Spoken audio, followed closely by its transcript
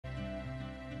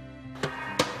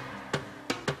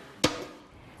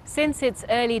Since its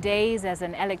early days as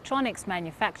an electronics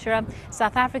manufacturer,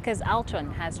 South Africa's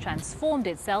Altron has transformed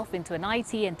itself into an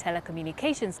IT and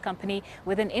telecommunications company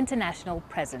with an international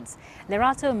presence.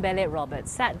 Lerato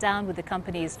Mbele-Roberts sat down with the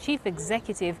company's chief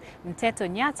executive, Mteto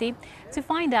Nyati, to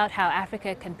find out how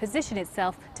Africa can position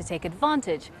itself to take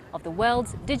advantage of the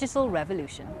world's digital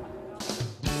revolution.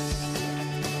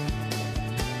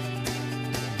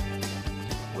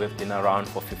 We've been around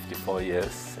for 54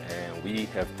 years and we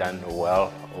have done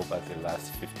well over the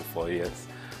last 54 years.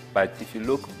 But if you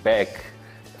look back,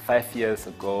 5 years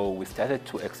ago, we started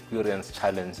to experience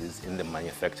challenges in the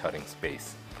manufacturing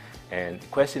space. And the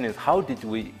question is, how did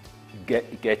we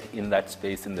get in that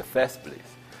space in the first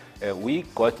place? We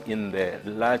got in there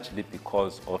largely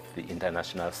because of the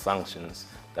international sanctions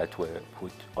that were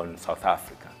put on South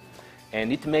Africa.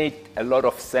 And it made a lot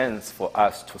of sense for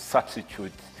us to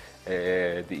substitute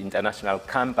the international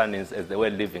companies as they were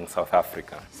leaving South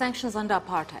Africa. Sanctions under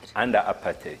apartheid? Under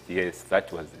apartheid, yes,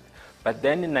 that was it. But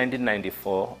then in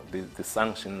 1994, the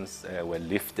sanctions were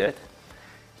lifted,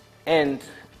 and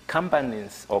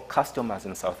companies or customers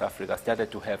in South Africa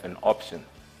started to have an option.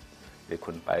 They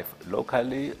could buy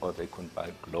locally or they could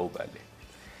buy globally.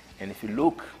 And if you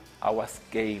look, our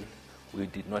scale, we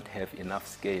did not have enough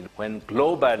scale. When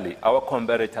globally, our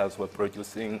competitors were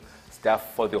producing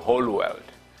stuff for the whole world.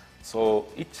 So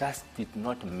it just did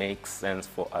not make sense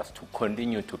for us to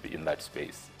continue to be in that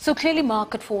space. So clearly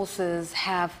market forces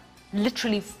have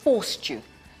literally forced you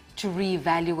to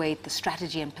reevaluate the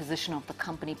strategy and position of the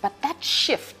company. But that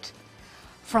shift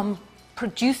from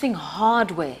producing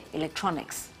hardware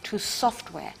electronics to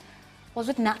software, was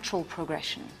it natural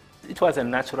progression? It was a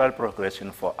natural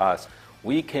progression for us.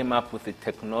 We came up with a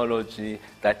technology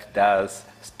that does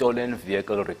stolen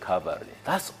vehicle recovery.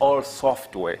 That's all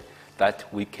software that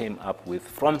we came up with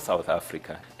from South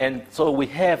Africa. And so we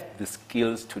have the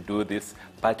skills to do this,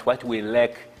 but what we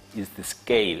lack is the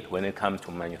scale when it comes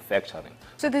to manufacturing.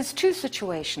 So there's two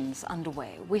situations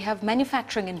underway. We have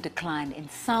manufacturing in decline in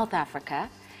South Africa,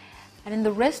 and in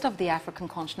the rest of the African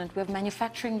continent, we have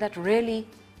manufacturing that really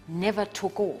never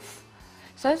took off.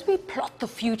 So as we plot the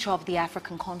future of the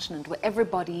African continent, where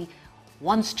everybody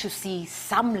wants to see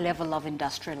some level of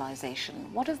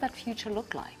industrialization, what does that future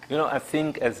look like? You know, I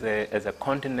think as a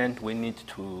continent, we need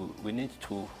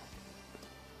to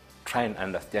try and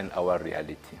understand our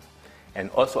reality, and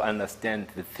also understand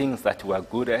the things that we are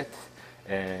good at,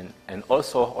 and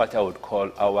also what I would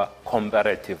call our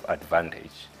comparative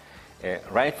advantage.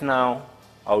 Right now,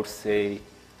 I would say,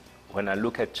 when I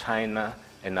look at China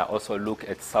and I also look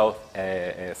at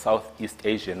Southeast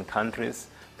Asian countries,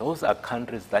 those are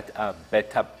countries that are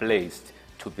better placed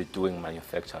to be doing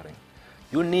manufacturing.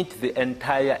 You need the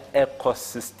entire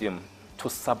ecosystem to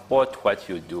support what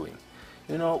you're doing.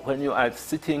 You know, when you are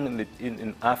sitting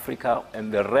in Africa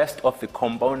and the rest of the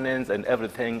components and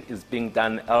everything is being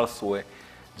done elsewhere,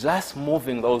 just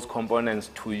moving those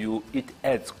components to you, it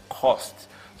adds cost.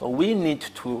 So we need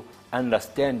to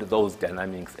understand those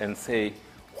dynamics and say,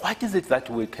 what is it that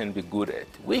we can be good at?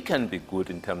 We can be good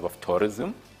in terms of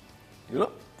tourism. You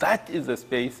know, that is a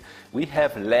space. We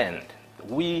have land.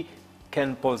 We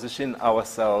can position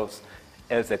ourselves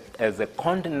as a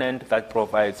continent that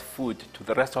provides food to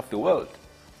the rest of the world.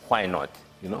 Why not?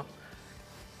 You know,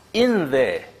 in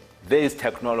there is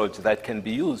technology that can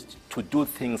be used to do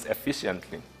things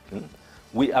efficiently.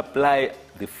 We apply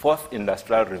the fourth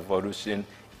industrial revolution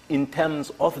in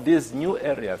terms of these new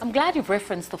areas. I'm glad you've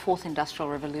referenced the fourth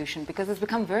industrial revolution, because it's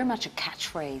become very much a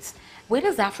catchphrase. Where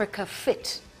does Africa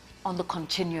fit on the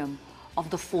continuum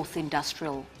of the fourth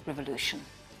industrial revolution?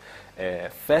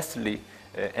 Firstly,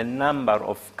 a number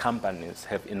of companies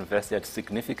have invested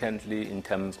significantly in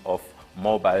terms of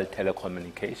mobile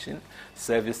telecommunication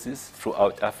services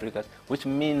throughout Africa, which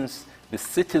means the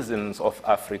citizens of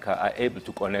Africa are able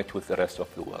to connect with the rest of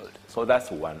the world. So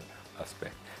that's one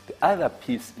aspect. The other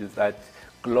piece is that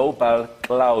global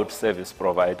cloud service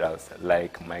providers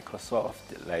like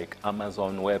Microsoft, like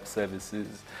Amazon Web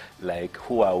Services, like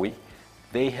Huawei,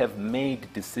 they have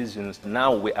made decisions.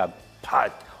 Now we are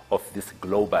part of this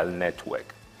global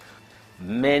network.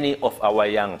 Many of our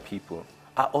young people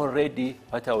are already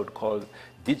what I would call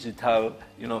digital,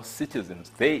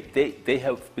 citizens. They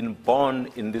have been born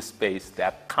in this space. They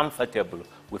are comfortable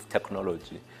with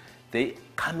technology. They're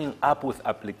coming up with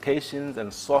applications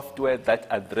and software that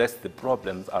address the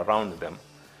problems around them.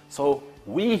 So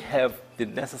we have the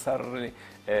necessary,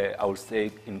 I would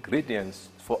say, ingredients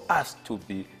for us to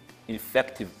be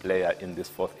effective player in this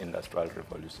fourth industrial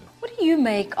revolution. What do you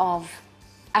make of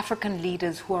African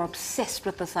leaders who are obsessed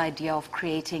with this idea of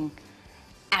creating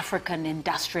African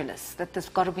industrialists, that there's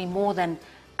got to be more than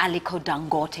Aliko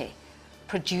Dangote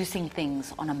producing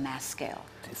things on a mass scale?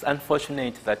 It's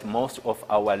unfortunate that most of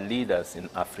our leaders in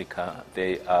Africa,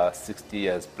 they are 60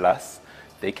 years plus.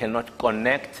 They cannot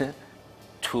connect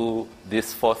to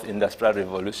this fourth industrial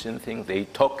revolution thing. They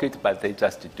talk it, but they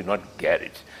just do not get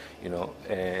it.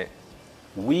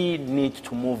 We need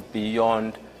to move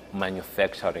beyond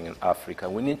manufacturing in Africa.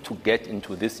 We need to get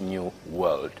into this new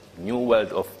world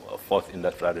of fourth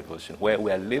industrial revolution, where we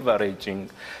are leveraging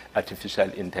artificial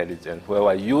intelligence, where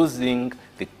we're using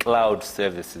the cloud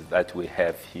services that we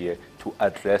have here to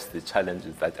address the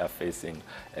challenges that are facing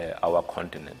our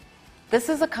continent. This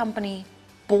is a company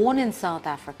born in South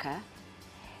Africa.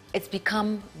 It's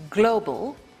become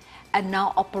global and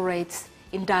now operates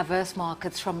in diverse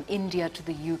markets from India to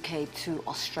the UK to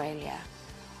Australia.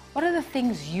 What are the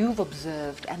things you've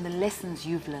observed and the lessons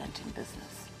you've learned in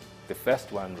business? The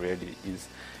first one really is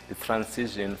the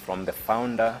transition from the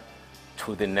founder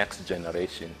to the next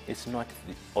generation. It's not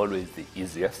always the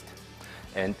easiest.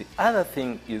 And the other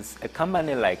thing is a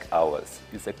company like ours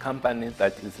is a company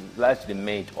that is largely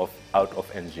made out of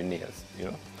engineers.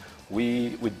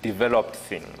 We developed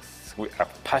things. We are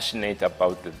passionate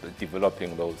about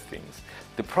developing those things.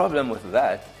 The problem with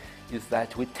that is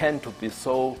that we tend to be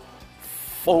so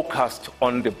focused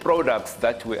on the products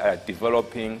that we are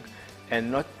developing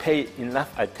and not pay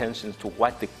enough attention to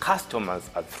what the customers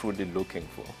are truly looking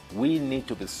for. We need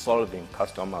to be solving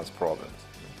customers' problems.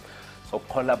 So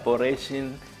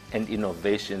collaboration and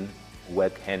innovation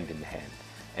work hand in hand.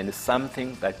 And it's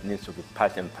something that needs to be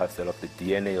part and parcel of the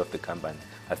DNA of the company,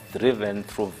 as driven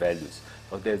through values.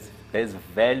 So there's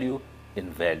value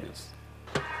in values.